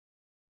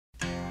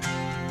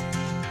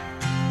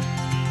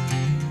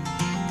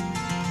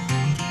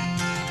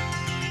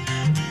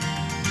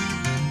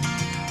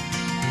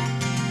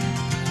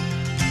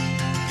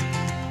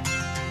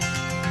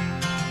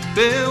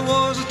There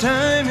was a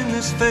time in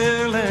this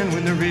fair land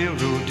when the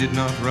railroad did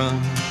not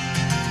run,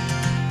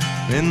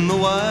 when the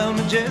wild,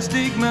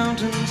 majestic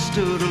mountains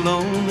stood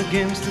alone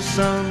against the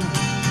sun.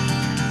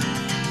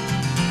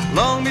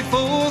 Long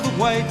before the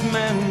white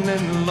man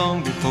and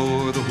long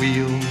before the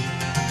wheel,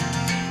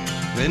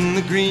 when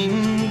the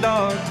green,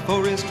 dark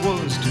forest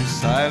was too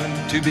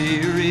silent to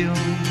be real.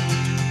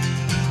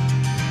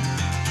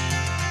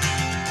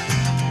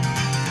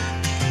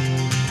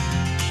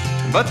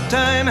 But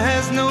time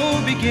has no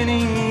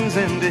beginnings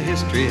and the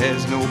history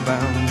has no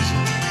bounds.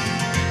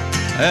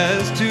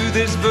 As to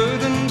this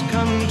verdant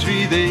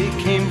country they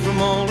came from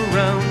all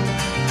around.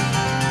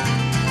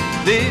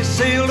 They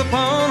sailed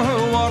upon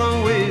her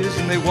waterways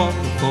and they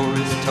walked the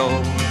forest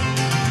tall,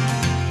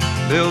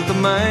 built the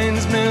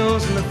mines,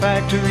 mills, and the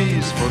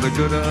factories for the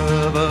good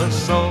of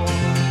us all.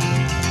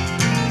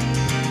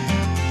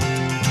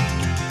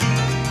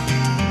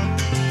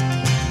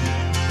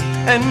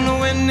 And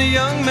when the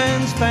young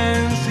man's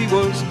fancy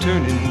was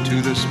turning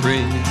to the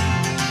spring,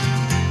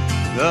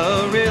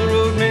 the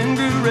railroad men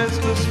grew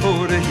restless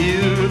for to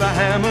hear the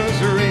hammers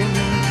ring.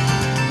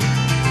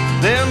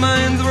 Their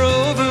minds were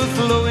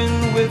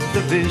overflowing with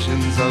the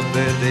visions of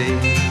their day,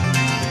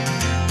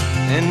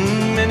 and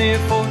many a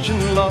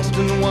fortune lost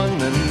and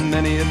won, and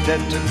many a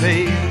debt to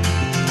pay.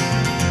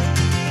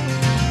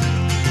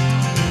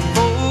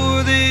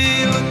 For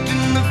they looked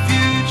in the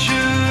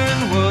future,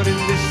 and what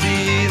did they see?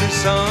 The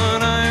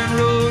sun iron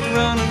road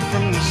running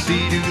from the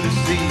sea to the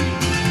sea,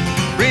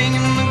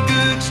 bringing the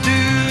goods to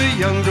a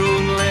young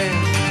growing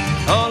land,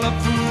 all up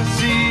from the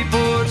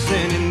seaports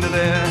and into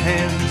their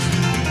hands.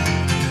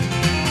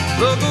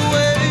 Look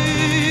away,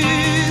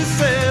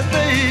 said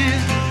they,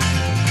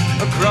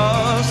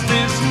 across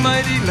this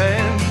mighty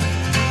land,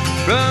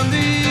 from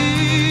the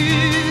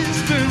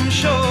eastern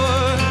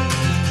shore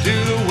to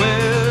the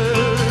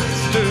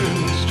western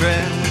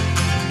strand.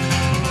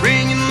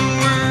 Bring in the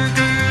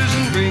workers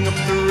and bring up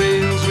the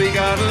rails. We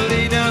gotta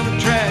lay down the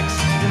tracks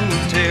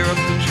and tear up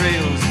the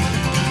trails.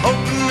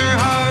 Open their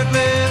heart,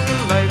 let the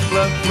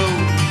lifeblood flow.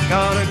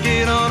 Gotta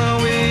get on our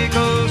way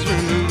 'cause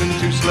we're moving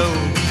too slow.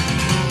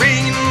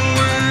 Bring in the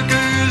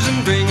workers and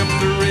bring up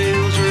the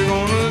rails. We're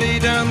gonna lay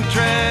down the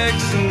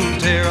tracks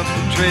and tear up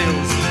the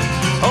trails.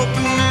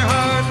 Open their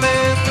heart,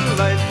 let the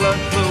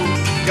lifeblood flow.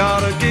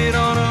 Gotta get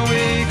on our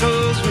way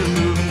 'cause we're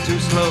moving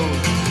too slow.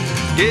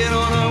 Get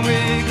on our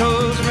way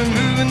 'cause we're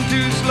moving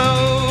too slow.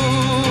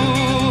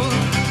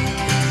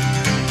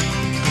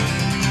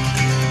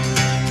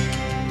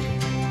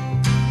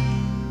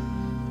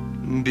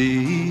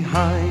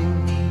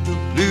 Behind the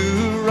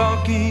blue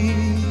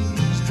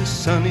Rockies the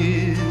sun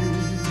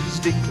is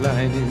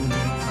declining.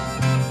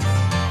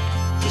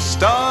 The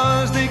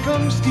stars they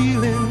come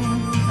stealing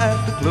at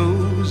the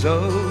close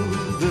of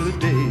the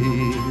day.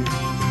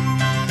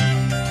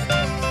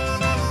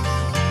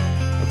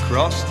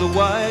 Across the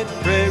wide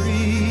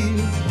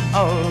prairie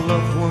our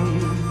loved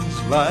ones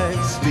lie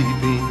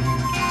sleeping.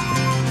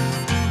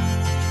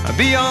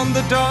 Beyond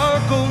the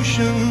dark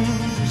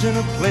oceans in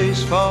a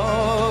place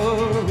far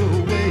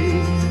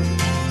away,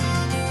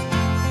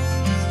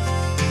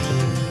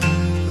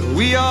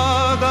 we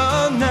are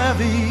the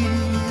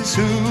navvies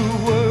who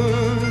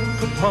work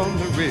upon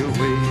the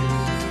railway,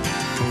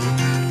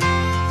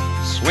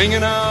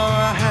 swinging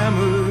our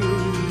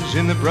hammers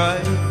in the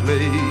bright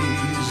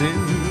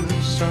blazing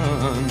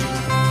sun,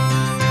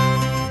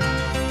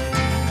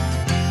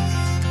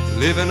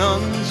 living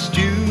on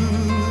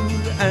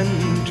stewed and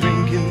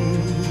drinking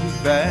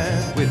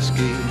bad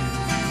whiskey,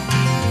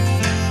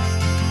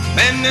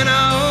 bending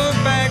our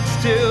backs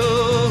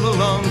till the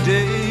long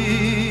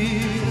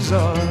days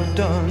are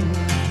done.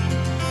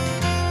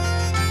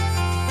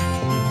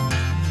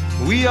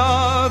 We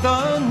are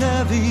the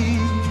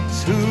navvies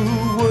who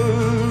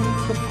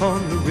work upon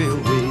the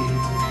railway,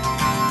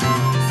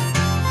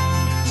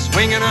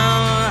 swinging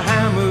our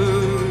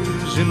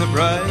hammers in the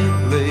bright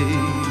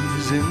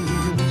blazing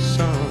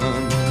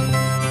sun,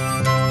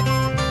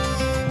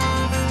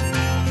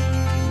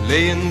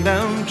 laying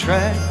down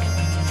track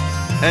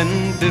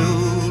and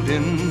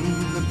building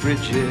the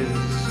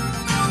bridges,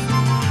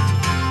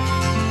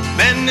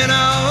 bending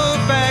our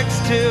backs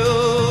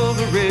till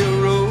the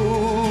railroad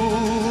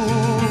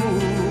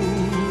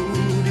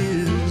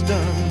is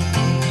done.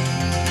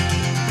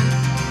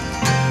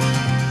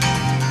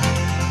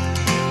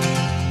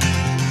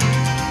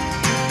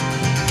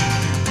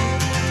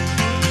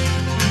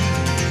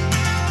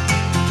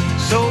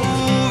 So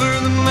over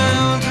the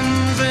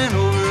mountains and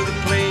over the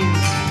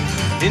plains,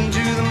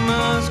 into the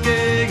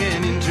muskeg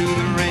and into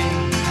the rain,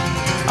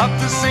 up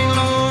the St.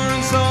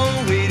 Lawrence all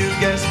the way to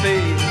Gaspé,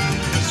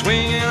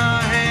 swinging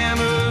our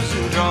hammers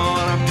and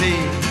drawing our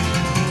pay,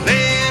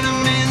 laying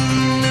them in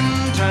and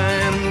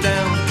tying them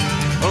down,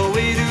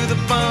 away to the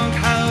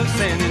bunkhouse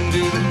and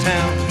into the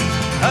town.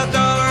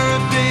 $1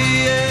 a day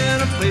and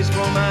a place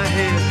for my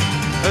head,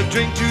 a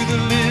drink to the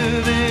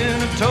living,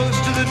 a toast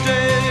to the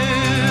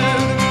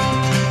dead.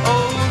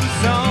 Oh, the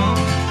song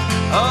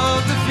of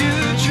the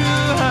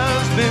future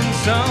has been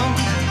sung,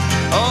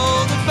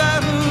 all the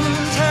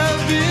battles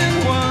have been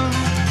won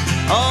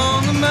on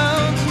the mountain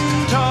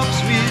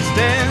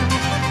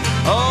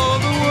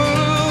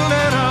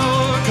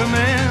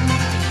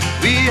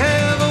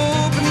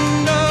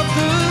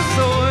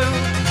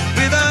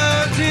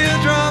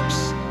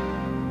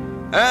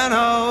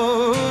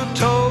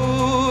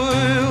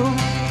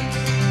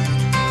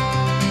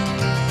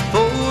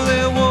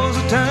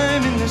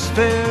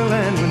fell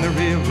and when the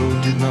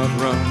railroad did not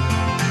run,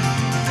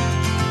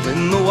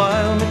 when the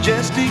wild,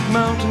 majestic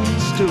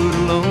mountains stood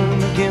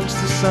alone against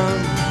the sun,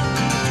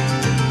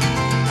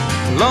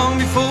 long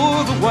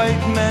before the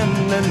white man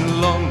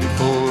and long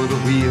before the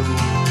wheel,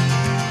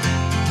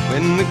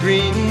 when the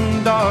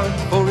green dark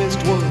forest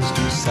was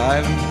too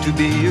silent to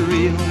be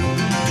real,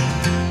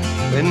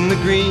 when the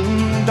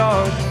green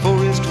dark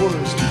forest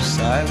was too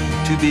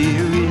silent to be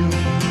real,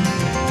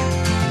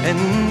 and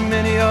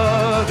many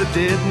are the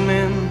dead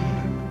men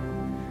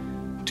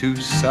too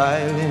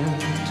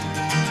silent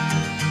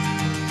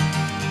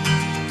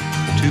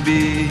to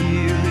be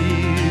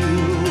real.